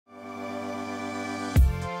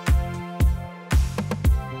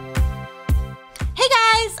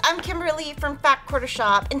I'm Kimberly from Fat Quarter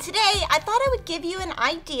Shop, and today I thought I would give you an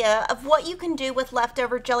idea of what you can do with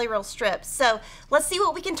leftover Jelly Roll strips. So let's see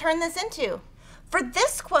what we can turn this into. For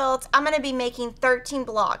this quilt, I'm going to be making 13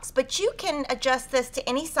 blocks, but you can adjust this to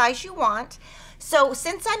any size you want. So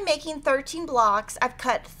since I'm making 13 blocks, I've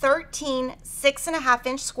cut 13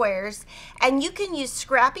 6.5-inch squares, and you can use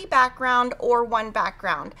scrappy background or one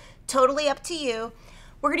background. Totally up to you.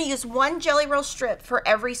 We're going to use one Jelly Roll strip for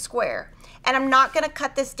every square. And I'm not going to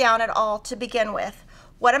cut this down at all to begin with.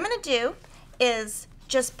 What I'm going to do is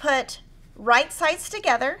just put right sides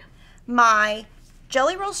together, my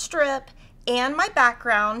Jelly Roll strip and my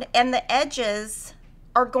background, and the edges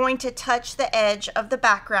are going to touch the edge of the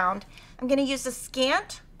background. I'm going to use a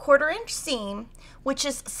Scant 1/4-inch seam, which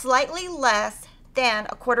is slightly less than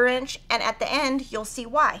a 1/4 inch, and at the end you'll see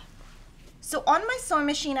why. So on my sewing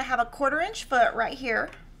machine I have a 1/4-inch foot right here.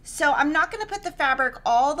 So I'm not going to put the fabric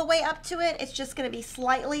all the way up to it, it's just going to be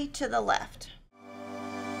slightly to the left.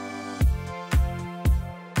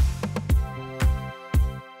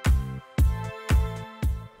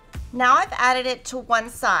 Now I've added it to one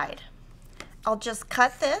side. I'll just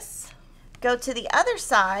cut this, go to the other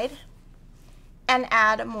side, and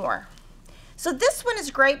add more. So this one is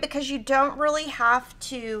great because you don't really have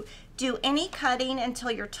to do any cutting until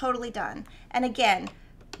you're totally done. And again,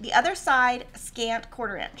 the other side, Scant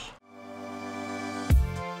 1/4 inch.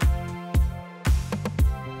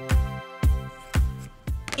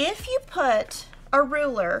 If you put a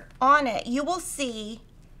ruler on it, you will see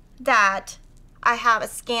that I have a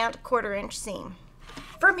Scant 1/4 inch seam.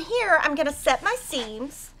 From here, I'm going to set my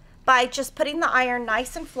seams by just putting the iron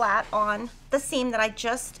nice and flat on the seam that I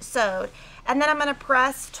just sewed, and then I'm going to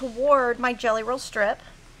press toward my Jelly Roll strip.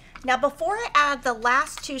 Now before I add the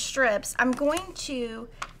last two strips, I'm going to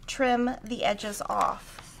trim the edges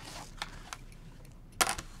off.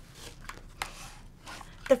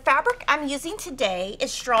 The fabric I'm using today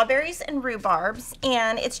is strawberries and rhubarbs,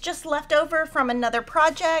 and it's just left over from another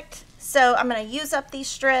project. So I'm going to use up these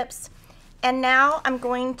strips, and now I'm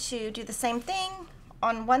going to do the same thing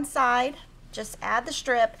on one side. Just add the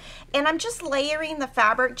strip, and I'm just layering the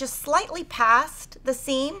fabric just slightly past the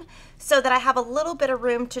seam so that I have a little bit of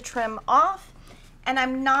room to trim off. And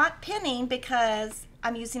I'm not pinning because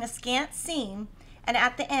I'm using a Scant seam, and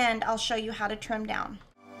at the end I'll show you how to trim down.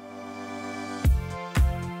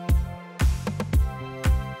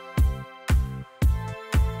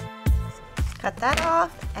 Cut that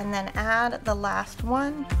off and then add the last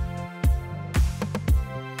one.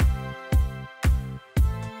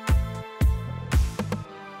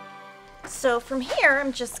 So from here,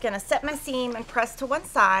 I'm just going to set my seam and press to one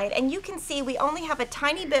side, and you can see we only have a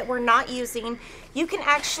tiny bit we're not using. You can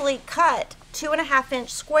actually cut 2.5-inch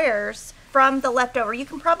squares from the leftover. You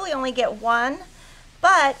can probably only get one,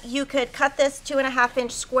 but you could cut this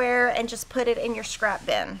 2.5-inch square and just put it in your scrap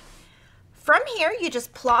bin. From here, you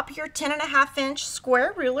just plop your 10.5-inch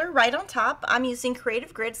square ruler right on top. I'm using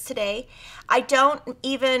Creative Grids today. I don't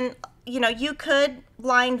even, you could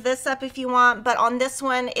line this up if you want, but on this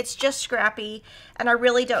one, it's just scrappy, and I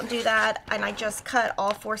really don't do that, and I just cut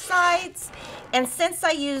all four sides. And since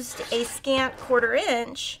I used a Scant 1/4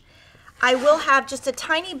 inch, I will have just a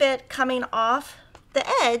tiny bit coming off the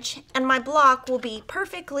edge, and my block will be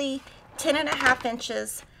perfectly 10.5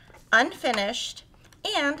 inches unfinished,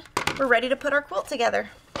 and we're ready to put our quilt together.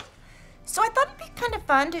 So I thought it'd be kind of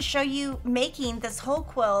fun to show you making this whole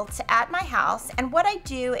quilt at my house. And what I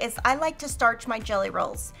do is I like to starch my Jelly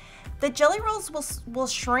Rolls. The Jelly Rolls will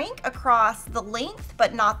shrink across the length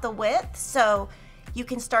but not the width, so you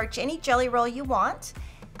can starch any Jelly Roll you want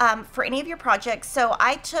for any of your projects. So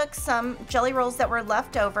I took some Jelly Rolls that were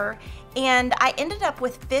left over, and I ended up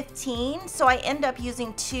with 15, so I end up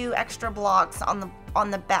using 2 extra blocks on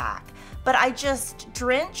the back. But I just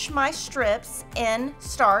drench my strips in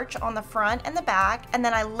starch on the front and the back, and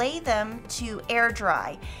then I lay them to air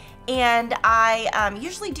dry. And I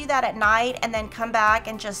usually do that at night and then come back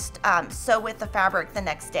and just sew with the fabric the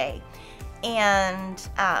next day. And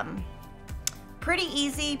pretty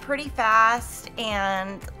easy, pretty fast,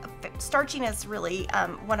 and starching is really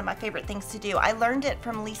one of my favorite things to do. I learned it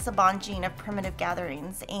from Lisa Bonjean of Primitive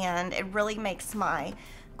Gatherings, and it really makes my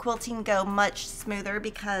quilting go much smoother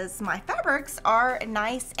because my fabrics are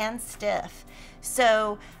nice and stiff.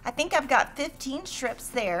 So I think I've got 15 strips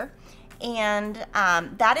there, and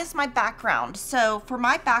that is my background. So for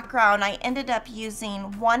my background, I ended up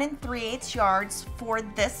using 1 3/8 yards for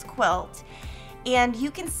this quilt, and you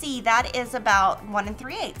can see that is about 1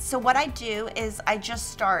 3/8. So what I do is I just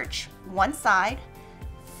starch one side,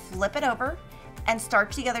 flip it over, and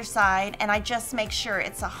starch the other side, and I just make sure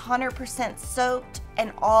it's 100% soaked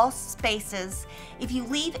in all spaces. If you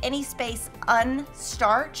leave any space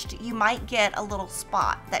unstarched, you might get a little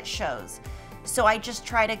spot that shows. So I just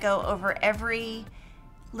try to go over every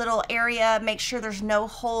little area, make sure there's no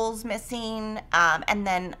holes missing, and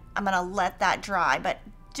then I'm gonna let that dry. But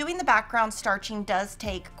doing the background starching does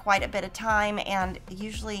take quite a bit of time, and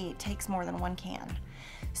usually takes more than one can.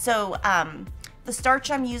 So the starch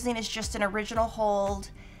I'm using is just an Original Hold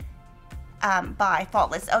by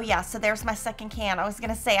Faultless. Oh yeah, so there's my second can. I was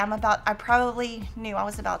gonna say I probably knew I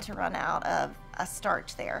was about to run out of a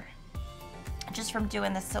starch there, just from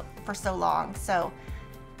doing this for so long. So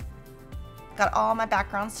got all my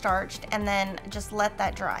background starched, and then just let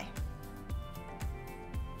that dry.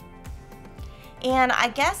 And I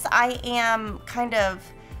guess I am kind of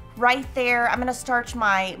right there. I'm gonna starch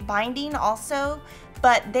my binding also,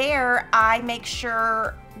 but there I make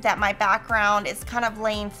sure that my background is kind of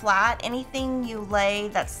laying flat. Anything you lay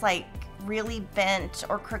that's like really bent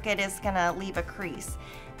or crooked is gonna leave a crease.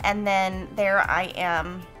 And then there I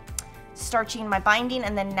am starching my binding,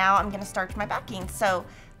 and then now I'm gonna starch my backing. So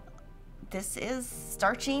this is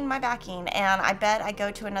starching my backing, and I bet I go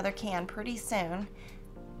to another can pretty soon.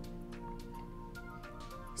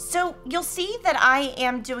 So you'll see that I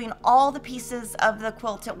am doing all the pieces of the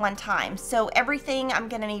quilt at one time. So everything I'm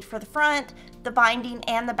gonna need for the front, the binding,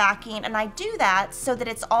 and the backing, and I do that so that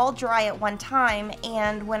it's all dry at one time,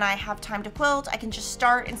 and when I have time to quilt, I can just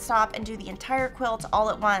start and stop and do the entire quilt all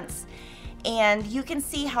at once. And you can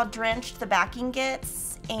see how drenched the backing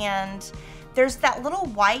gets, and there's that little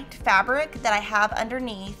white fabric that I have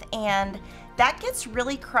underneath, and that gets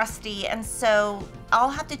really crusty, and so I'll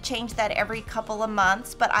have to change that every couple of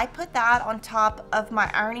months, but I put that on top of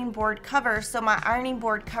my ironing board cover so my ironing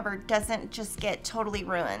board cover doesn't just get totally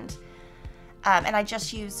ruined. And I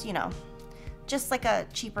just use, you know, just like a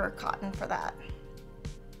cheaper cotton for that.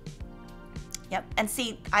 Yep, and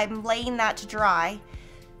see, I'm laying that to dry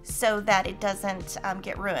so that it doesn't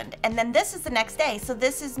get ruined. And then this is the next day. So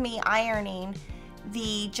this is me ironing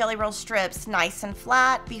the Jelly Roll strips nice and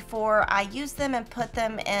flat before I use them and put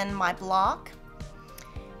them in my block.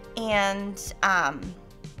 And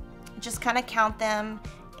just kind of count them,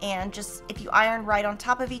 and just if you iron right on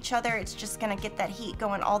top of each other, it's just gonna get that heat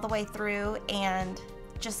going all the way through and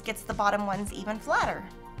just gets the bottom ones even flatter.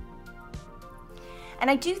 And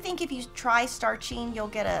I do think if you try starching, you'll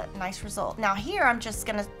get a nice result. Now here I'm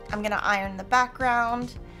gonna iron the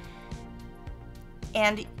background,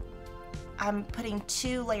 and I'm putting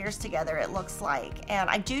 2 layers together, it looks like. And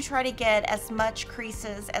I do try to get as much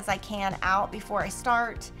creases as I can out before I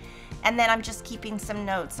start. And then I'm just keeping some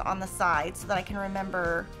notes on the side so that I can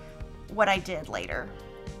remember what I did later.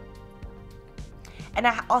 And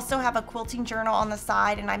I also have a quilting journal on the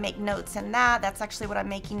side, and I make notes in that. That's actually what I'm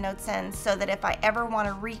making notes in, so that if I ever want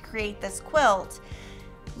to recreate this quilt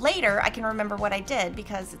later, I can remember what I did,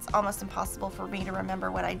 because it's almost impossible for me to remember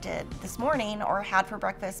what I did this morning or had for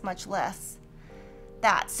breakfast, much less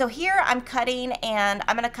that. So here I'm cutting, and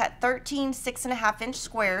I'm going to cut 13 6.5-inch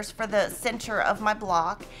squares for the center of my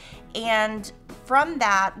block. And from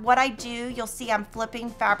that, what I do, you'll see I'm flipping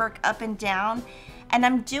fabric up and down, and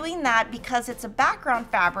I'm doing that because it's a background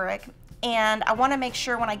fabric, and I want to make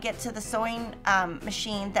sure when I get to the sewing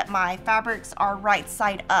machine that my fabrics are right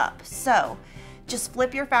side up. So just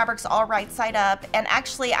flip your fabrics all right side up, and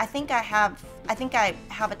actually I think I have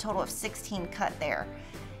a total of 16 cut there.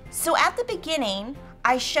 So at the beginning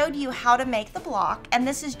I showed you how to make the block, and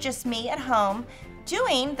this is just me at home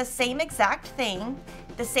doing the same exact thing,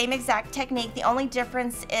 the same exact technique. The only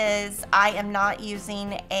difference is I am not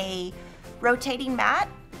using a rotating mat,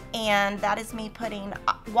 and that is me putting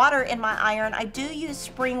water in my iron. I do use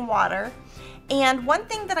spring water. And one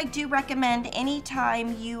thing that I do recommend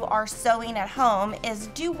anytime you are sewing at home is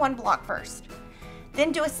do one block first,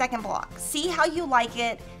 then do a second block. See how you like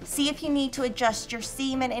it. See if you need to adjust your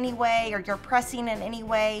seam in any way or your pressing in any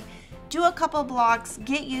way. Do a couple blocks,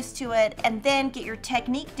 get used to it, and then get your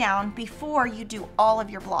technique down before you do all of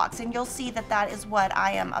your blocks. And you'll see that that is what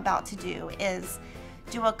I am about to do, is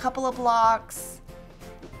do a couple of blocks,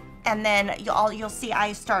 and then you'll see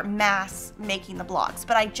I start mass making the blocks.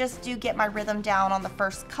 But I just do get my rhythm down on the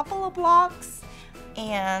first couple of blocks,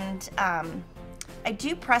 and I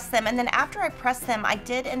do press them. And then after I press them, I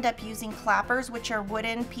did end up using clappers, which are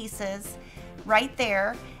wooden pieces right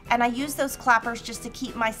there. And I use those clappers just to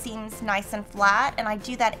keep my seams nice and flat. And I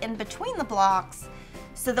do that in between the blocks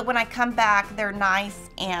so that when I come back, they're nice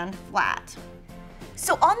and flat.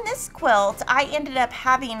 So on this quilt, I ended up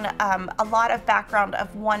having a lot of background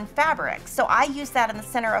of one fabric. So I used that in the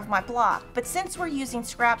center of my block. But since we're using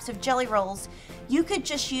scraps of jelly rolls, you could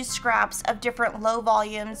just use scraps of different low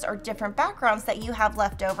volumes or different backgrounds that you have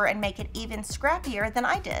left over and make it even scrappier than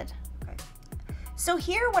I did. Okay. So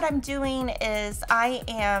here what I'm doing is I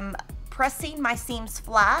am pressing my seams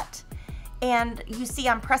flat, and you see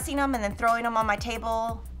I'm pressing them and then throwing them on my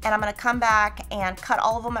table, and I'm gonna come back and cut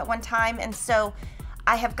all of them at one time. And so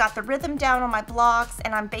I have got the rhythm down on my blocks,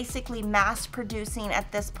 and I'm basically mass producing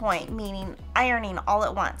at this point, meaning ironing all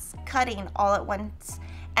at once, cutting all at once,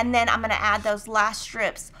 and then I'm gonna add those last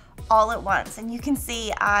strips all at once. And you can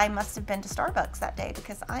see I must have been to Starbucks that day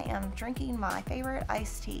because I am drinking my favorite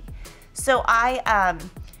iced tea. So I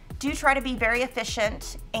do try to be very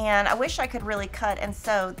efficient, and I wish I could really cut and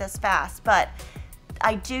sew this fast, but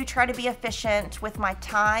I do try to be efficient with my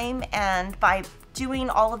time, and by doing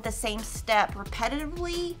all of the same step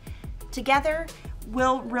repetitively together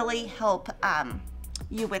will really help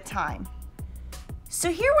you with time.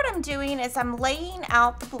 So here what I'm doing is I'm laying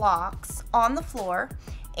out the blocks on the floor,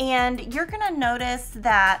 and you're gonna notice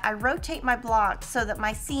that I rotate my blocks so that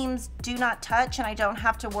my seams do not touch, and I don't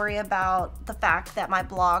have to worry about the fact that my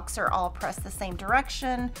blocks are all pressed the same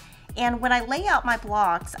direction. And when I lay out my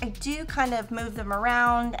blocks, I do kind of move them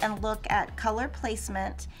around and look at color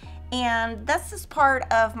placement. And that's this part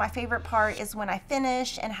of my favorite part, is when I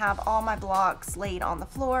finish and have all my blocks laid on the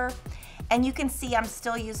floor. And you can see I'm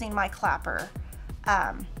still using my clapper.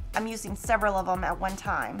 I'm using several of them at one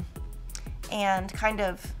time, and kind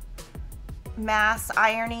of mass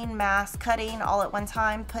ironing, mass cutting all at one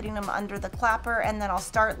time, putting them under the clapper, and then I'll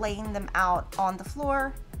start laying them out on the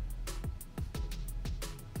floor.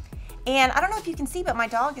 And I don't know if you can see, but my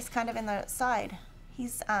dog is kind of in the side.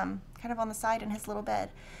 He's kind of on the side in his little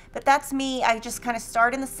bed. But that's me. I just kind of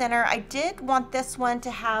start in the center. I did want this one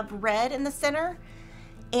to have red in the center,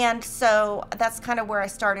 and so that's kind of where I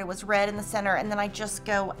started, was red in the center, and then I just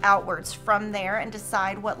go outwards from there and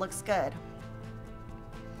decide what looks good.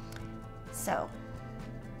 So,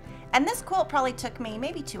 and this quilt probably took me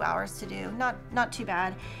maybe 2 hours to do, not too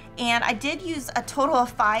bad. And I did use a total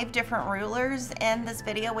of 5 different rulers in this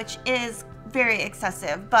video, which is very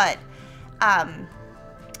excessive, but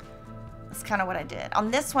that's kind of what I did.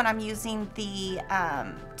 On this one, I'm using the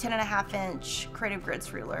 10.5 inch Creative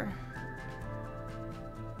Grids ruler.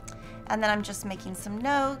 And then I'm just making some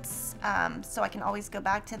notes so I can always go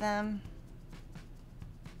back to them.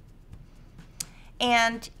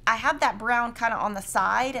 And I have that brown kind of on the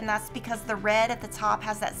side, and that's because the red at the top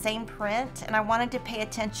has that same print, and I wanted to pay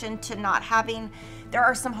attention to not having, there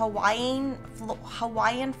are some Hawaiian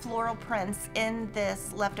floral prints in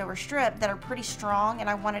this leftover strip that are pretty strong, and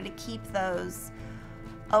I wanted to keep those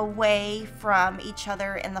away from each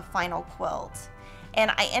other in the final quilt.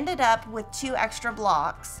 And I ended up with 2 extra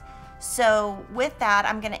blocks. So with that,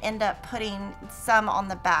 I'm gonna end up putting some on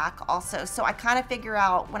the back also. So I kind of figure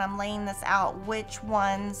out when I'm laying this out which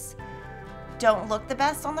ones don't look the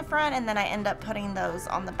best on the front, and then I end up putting those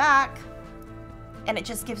on the back, and it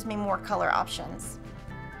just gives me more color options.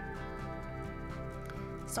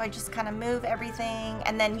 So I just kind of move everything,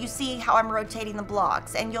 and then you see how I'm rotating the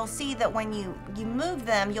blocks, and you'll see that when you move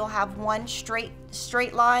them, you'll have one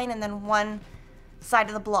straight line and then one side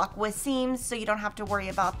of the block with seams, so you don't have to worry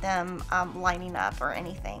about them lining up or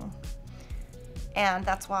anything. And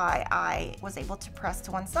that's why I was able to press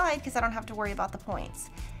to one side, because I don't have to worry about the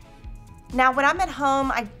points. Now when I'm at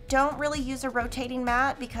home, I don't really use a rotating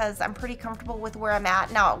mat because I'm pretty comfortable with where I'm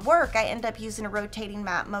at. Now at work, I end up using a rotating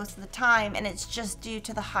mat most of the time, and it's just due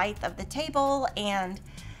to the height of the table and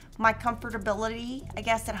my comfortability. I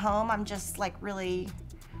guess at home, I'm just like really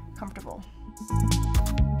comfortable.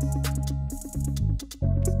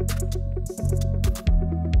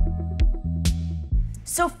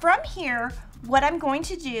 So from here, what I'm going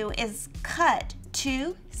to do is cut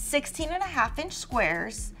 2 16.5 inch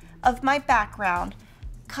squares of my background,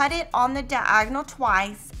 cut it on the diagonal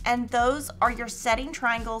twice, and those are your setting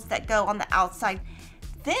triangles that go on the outside.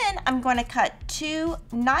 Then I'm going to cut 2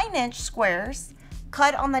 9 inch squares,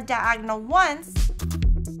 cut on the diagonal once,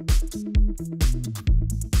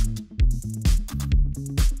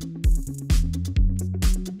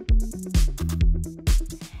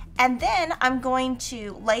 and then I'm going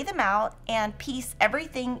to lay them out and piece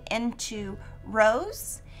everything into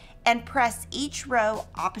rows and press each row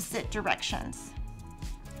opposite directions.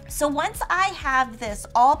 So once I have this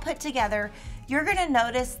all put together, you're gonna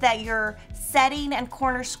notice that your setting and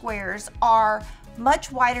corner squares are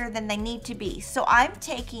much wider than they need to be. So I'm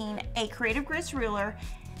taking a Creative Grids ruler,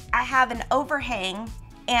 I have an overhang,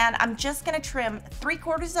 and I'm just gonna trim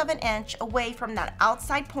 3/4 of an inch away from that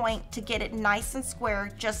outside point to get it nice and square,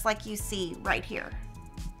 just like you see right here.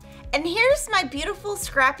 And here's my beautiful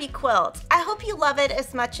scrappy quilt. I hope you love it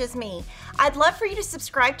as much as me. I'd love for you to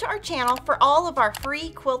subscribe to our channel for all of our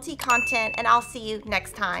free quilty content, and I'll see you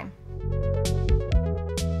next time.